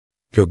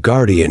Your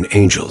guardian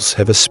angels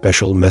have a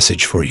special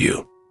message for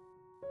you.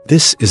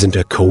 This isn't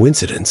a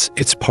coincidence,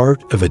 it's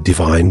part of a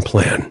divine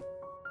plan.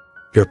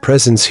 Your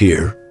presence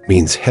here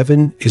means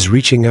heaven is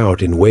reaching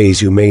out in ways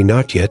you may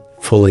not yet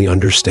fully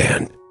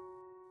understand.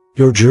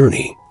 Your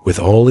journey, with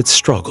all its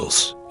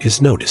struggles,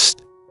 is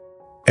noticed.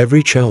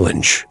 Every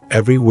challenge,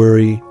 every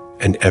worry,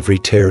 and every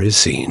tear is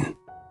seen.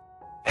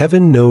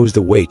 Heaven knows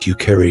the weight you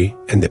carry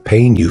and the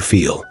pain you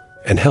feel,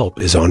 and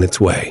help is on its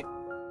way.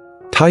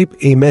 Type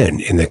Amen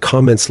in the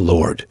comments,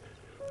 Lord.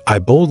 I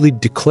boldly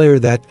declare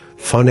that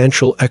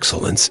financial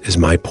excellence is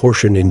my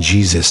portion in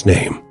Jesus'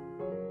 name.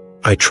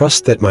 I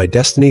trust that my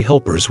destiny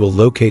helpers will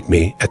locate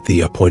me at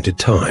the appointed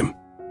time.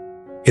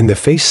 In the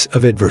face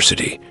of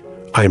adversity,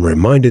 I am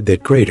reminded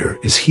that greater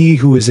is He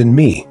who is in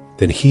me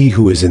than he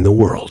who is in the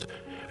world,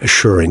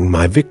 assuring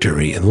my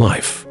victory in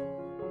life.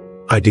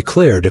 I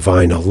declare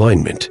divine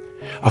alignment,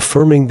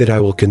 affirming that I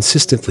will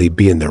consistently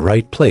be in the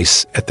right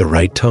place at the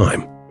right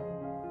time.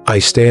 I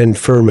stand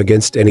firm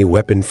against any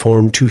weapon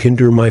formed to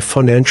hinder my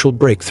financial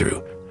breakthrough,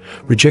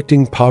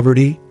 rejecting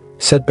poverty,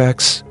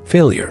 setbacks,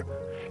 failure,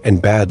 and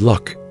bad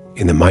luck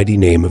in the mighty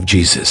name of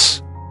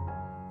Jesus.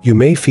 You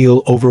may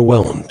feel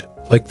overwhelmed,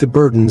 like the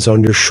burdens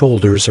on your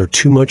shoulders are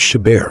too much to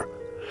bear.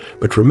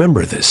 But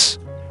remember this: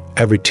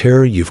 every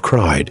tear you've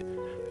cried,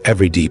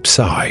 every deep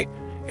sigh,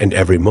 and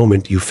every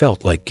moment you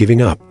felt like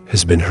giving up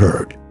has been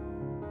heard.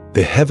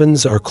 The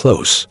heavens are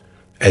close,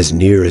 as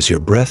near as your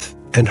breath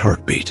and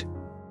heartbeat.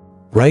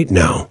 Right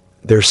now,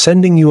 they're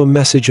sending you a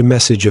message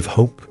of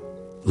hope,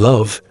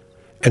 love,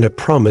 and a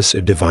promise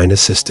of divine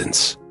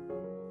assistance.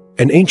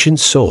 An ancient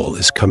soul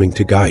is coming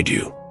to guide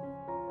you.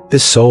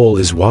 This soul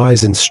is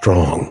wise and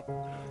strong,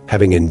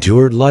 having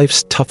endured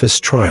life's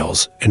toughest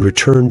trials and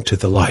returned to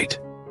the light.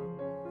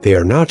 They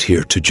are not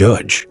here to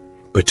judge,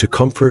 but to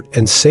comfort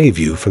and save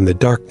you from the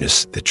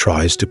darkness that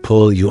tries to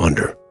pull you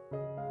under.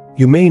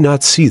 You may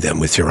not see them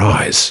with your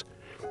eyes,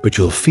 but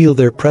you'll feel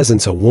their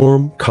presence, a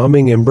warm,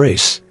 calming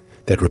embrace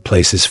that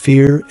replaces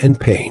fear and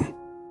pain.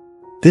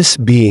 This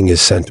being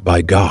is sent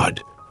by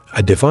God,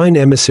 a divine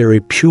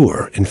emissary,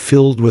 pure and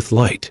filled with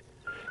light,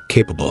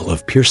 capable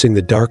of piercing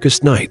the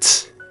darkest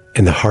nights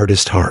and the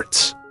hardest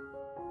hearts.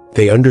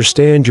 They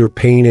understand your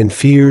pain and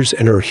fears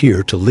and are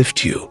here to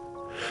lift you,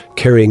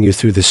 carrying you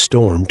through the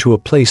storm to a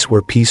place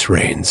where peace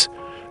reigns,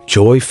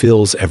 joy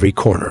fills every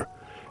corner,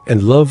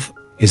 and love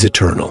is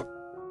eternal.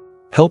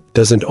 Help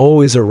doesn't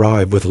always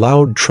arrive with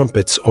loud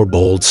trumpets or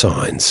bold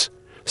signs.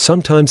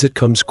 Sometimes it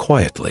comes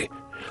quietly,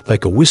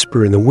 like a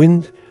whisper in the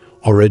wind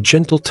or a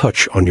gentle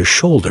touch on your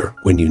shoulder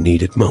when you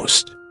need it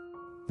most.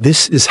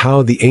 This is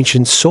how the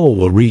ancient soul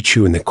will reach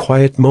you in the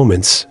quiet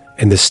moments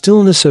and the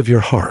stillness of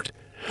your heart,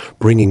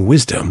 bringing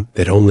wisdom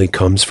that only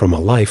comes from a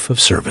life of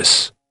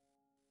service.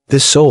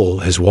 This soul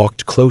has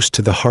walked close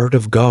to the heart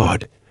of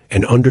God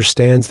and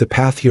understands the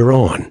path you're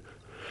on,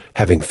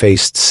 having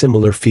faced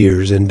similar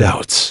fears and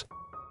doubts.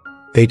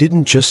 They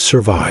didn't just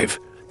survive,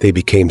 they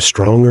became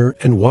stronger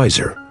and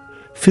wiser,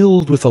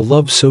 filled with a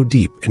love so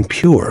deep and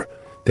pure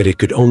that it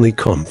could only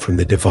come from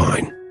the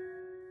divine.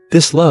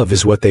 This love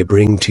is what they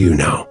bring to you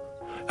now,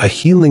 a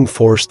healing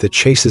force that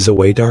chases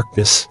away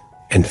darkness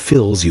and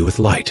fills you with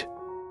light.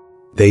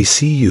 They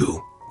see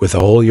you with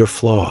all your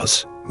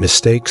flaws,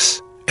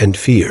 mistakes, and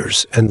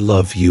fears and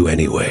love you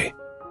anyway.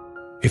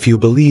 If you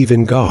believe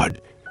in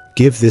God,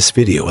 give this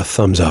video a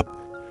thumbs up,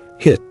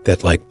 hit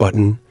that like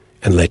button,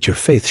 and let your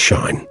faith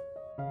shine.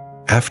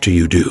 After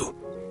you do,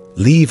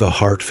 leave a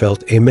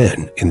heartfelt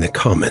amen in the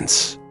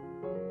comments.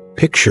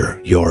 Picture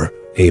your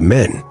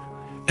amen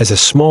as a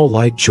small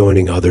light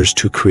joining others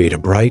to create a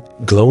bright,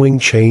 glowing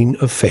chain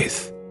of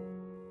faith.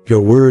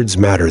 Your words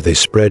matter, they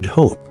spread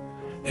hope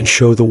and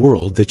show the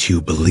world that you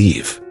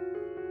believe.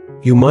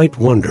 You might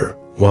wonder,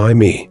 why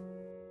me?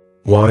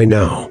 Why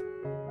now?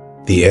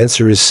 The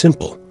answer is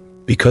simple: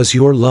 because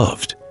you are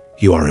loved,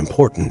 you are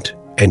important,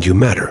 and you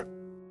matter.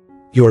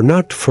 You are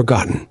not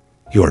forgotten,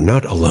 you are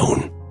not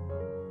alone.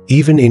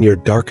 Even in your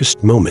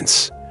darkest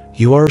moments,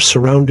 you are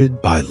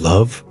surrounded by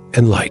love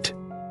and light.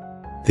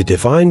 The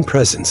divine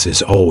presence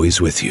is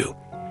always with you,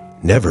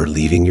 never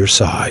leaving your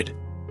side.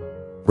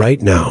 Right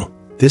now,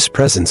 this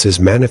presence is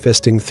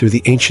manifesting through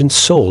the ancient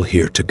soul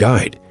here to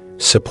guide,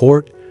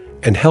 support,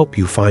 and help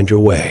you find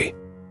your way.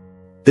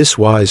 This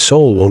wise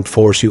soul won't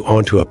force you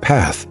onto a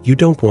path you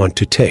don't want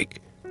to take.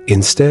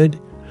 Instead,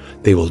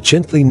 they will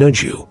gently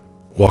nudge you,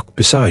 walk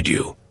beside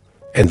you,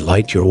 and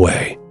light your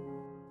way.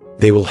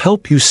 They will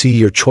help you see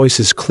your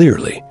choices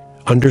clearly,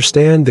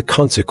 understand the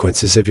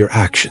consequences of your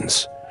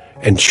actions,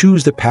 and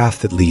choose the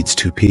path that leads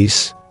to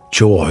peace,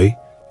 joy,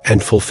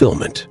 and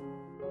fulfillment.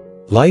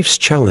 Life's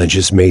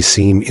challenges may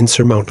seem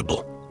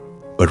insurmountable,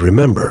 but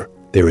remember,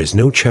 there is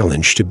no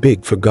challenge too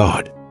big for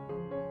God.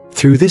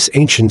 Through this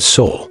ancient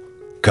soul,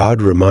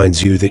 God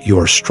reminds you that you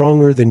are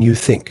stronger than you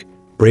think,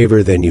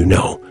 braver than you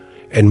know,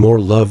 and more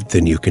loved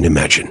than you can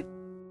imagine.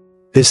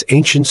 This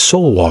ancient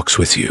soul walks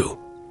with you,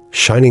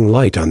 shining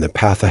light on the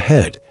path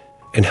ahead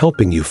and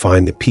helping you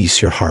find the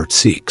peace your heart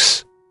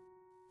seeks.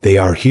 They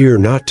are here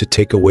not to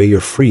take away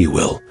your free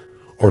will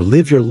or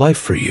live your life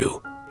for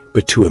you,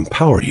 but to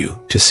empower you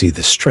to see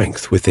the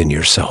strength within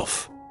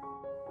yourself.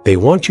 They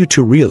want you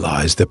to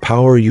realize the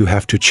power you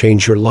have to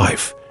change your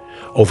life,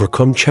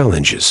 overcome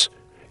challenges,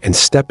 and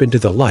step into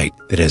the light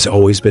that has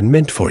always been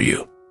meant for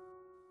you.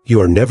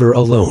 You are never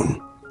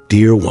alone,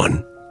 dear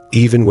one,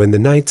 even when the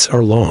nights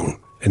are long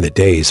and the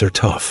days are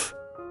tough.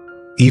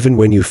 Even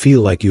when you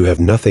feel like you have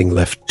nothing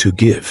left to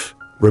give,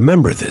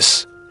 remember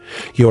this.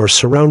 You are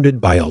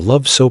surrounded by a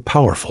love so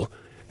powerful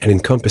and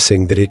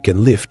encompassing that it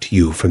can lift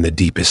you from the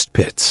deepest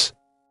pits.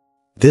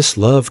 This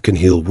love can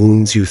heal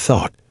wounds you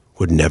thought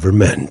would never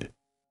mend.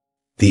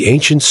 The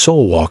ancient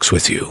soul walks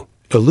with you,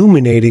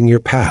 illuminating your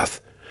path,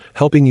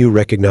 helping you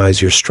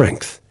recognize your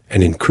strength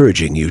and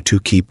encouraging you to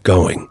keep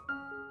going.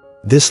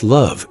 This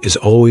love is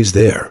always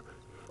there,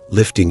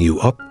 lifting you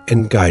up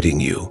and guiding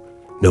you,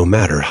 no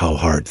matter how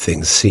hard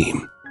things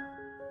seem.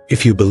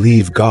 If you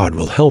believe God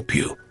will help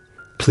you,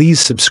 please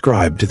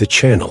subscribe to the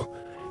channel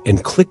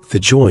and click the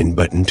join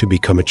button to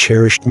become a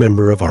cherished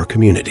member of our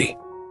community.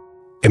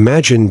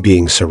 Imagine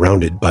being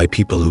surrounded by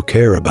people who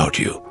care about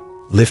you,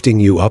 lifting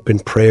you up in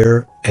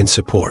prayer and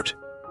support.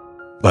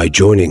 By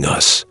joining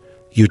us,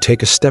 you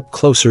take a step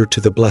closer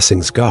to the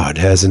blessings God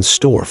has in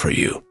store for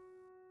you.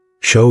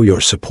 Show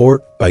your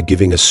support by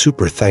giving a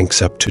super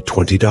thanks up to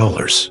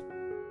 $20.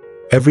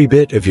 Every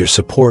bit of your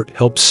support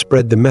helps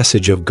spread the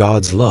message of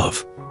God's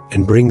love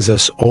and brings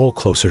us all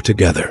closer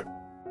together.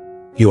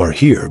 You are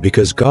here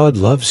because God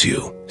loves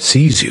you,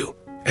 sees you,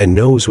 and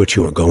knows what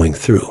you are going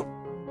through.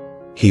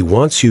 He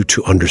wants you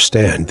to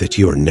understand that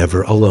you are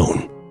never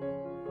alone.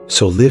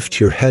 So lift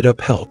your head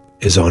up, help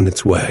is on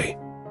its way.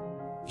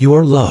 You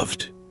are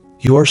loved,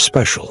 you are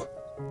special,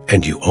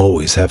 and you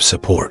always have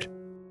support.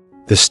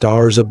 The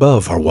stars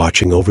above are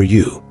watching over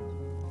you,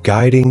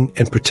 guiding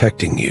and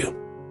protecting you.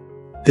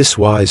 This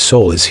wise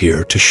soul is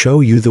here to show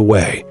you the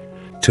way,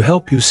 to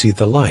help you see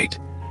the light,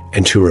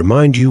 and to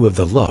remind you of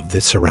the love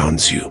that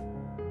surrounds you.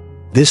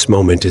 This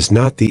moment is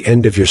not the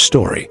end of your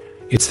story,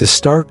 it's the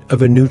start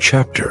of a new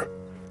chapter,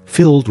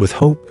 filled with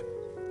hope,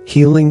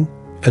 healing,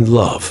 and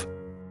love.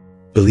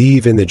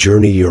 Believe in the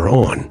journey you're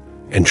on,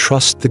 and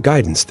trust the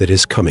guidance that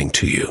is coming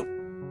to you.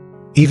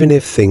 Even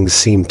if things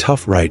seem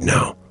tough right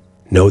now,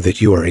 know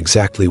that you are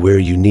exactly where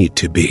you need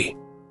to be.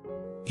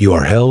 You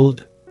are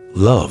held,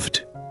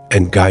 loved,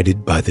 and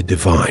guided by the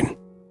divine.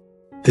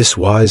 This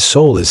wise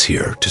soul is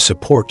here to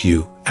support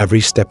you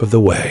every step of the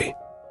way.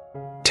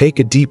 Take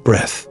a deep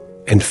breath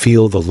and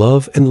feel the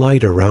love and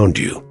light around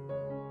you.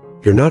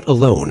 You're not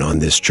alone on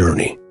this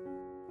journey.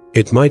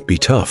 It might be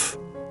tough,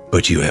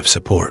 but you have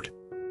support.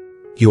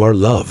 You are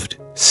loved,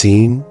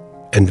 seen,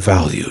 and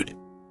valued.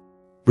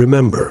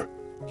 Remember,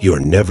 you're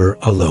never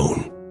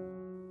alone.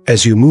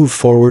 As you move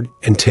forward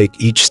and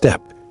take each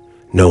step,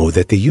 know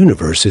that the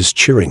universe is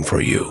cheering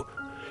for you,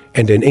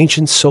 and an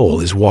ancient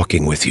soul is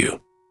walking with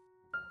you.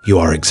 You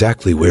are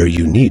exactly where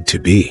you need to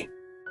be.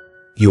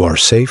 You are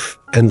safe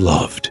and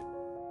loved.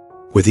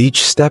 With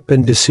each step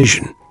and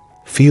decision,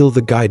 feel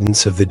the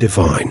guidance of the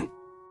divine.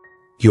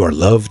 You are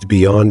loved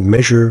beyond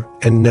measure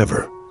and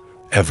never,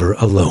 ever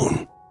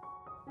alone.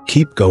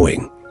 Keep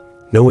going,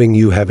 knowing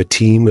you have a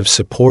team of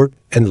support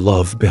and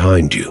love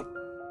behind you.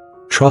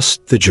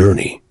 Trust the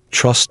journey,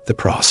 trust the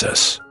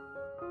process.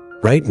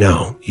 Right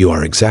now, you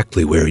are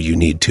exactly where you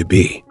need to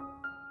be.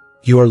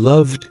 You are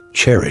loved,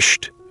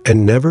 cherished,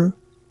 and never,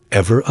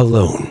 ever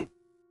alone.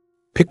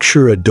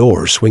 Picture a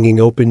door swinging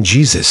open.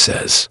 Jesus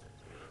says,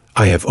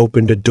 "I have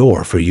opened a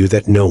door for you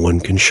that no one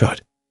can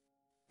shut."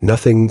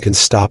 Nothing can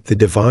stop the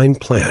divine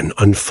plan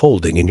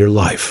unfolding in your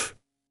life.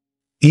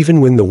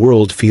 Even when the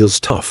world feels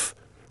tough,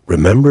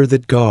 remember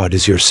that God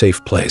is your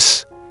safe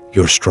place,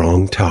 your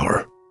strong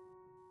tower.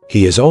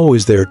 He is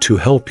always there to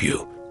help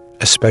you,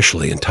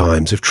 especially in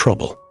times of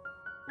trouble.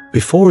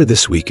 Before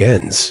this week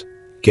ends,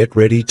 get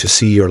ready to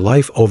see your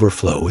life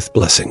overflow with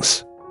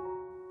blessings.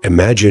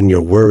 Imagine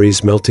your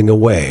worries melting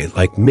away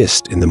like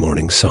mist in the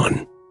morning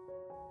sun.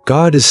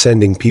 God is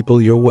sending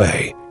people your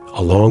way,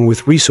 along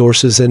with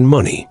resources and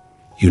money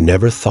you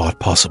never thought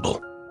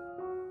possible.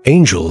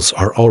 Angels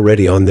are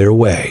already on their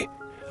way,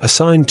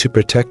 assigned to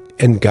protect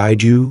and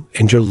guide you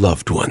and your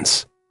loved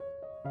ones.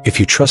 If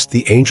you trust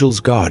the angels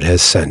God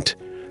has sent,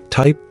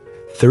 type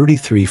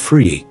 33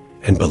 free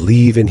and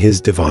believe in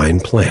His divine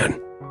plan.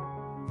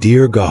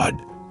 Dear God,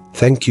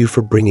 thank you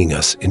for bringing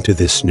us into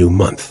this new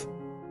month.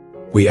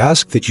 We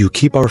ask that you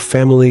keep our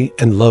family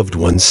and loved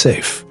ones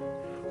safe,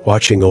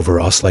 watching over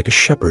us like a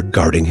shepherd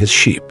guarding his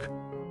sheep.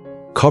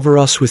 Cover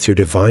us with your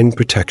divine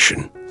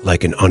protection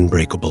like an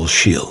unbreakable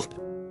shield.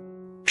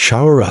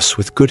 Shower us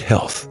with good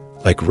health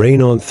like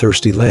rain on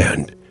thirsty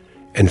land,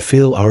 and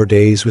fill our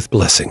days with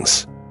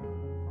blessings.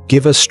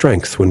 Give us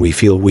strength when we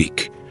feel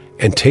weak,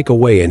 and take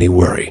away any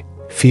worry,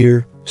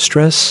 fear,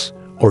 stress,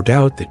 or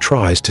doubt that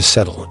tries to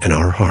settle in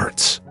our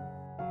hearts.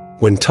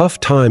 When tough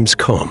times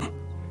come,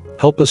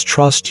 help us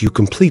trust you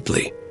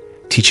completely,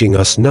 teaching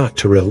us not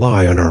to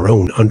rely on our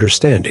own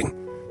understanding,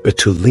 but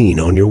to lean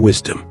on your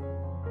wisdom.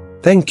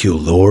 Thank you,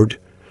 Lord,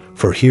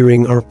 for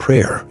hearing our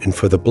prayer and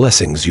for the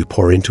blessings you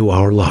pour into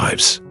our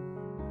lives.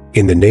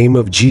 In the name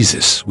of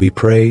Jesus, we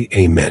pray,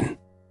 Amen.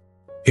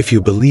 If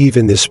you believe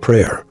in this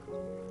prayer,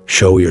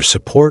 show your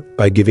support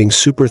by giving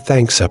super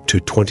thanks up to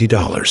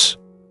 $20.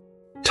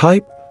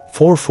 Type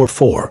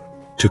 444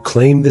 to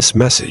claim this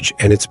message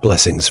and its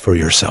blessings for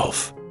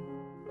yourself.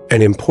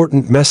 An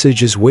important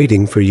message is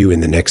waiting for you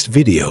in the next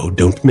video.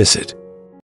 Don't miss it.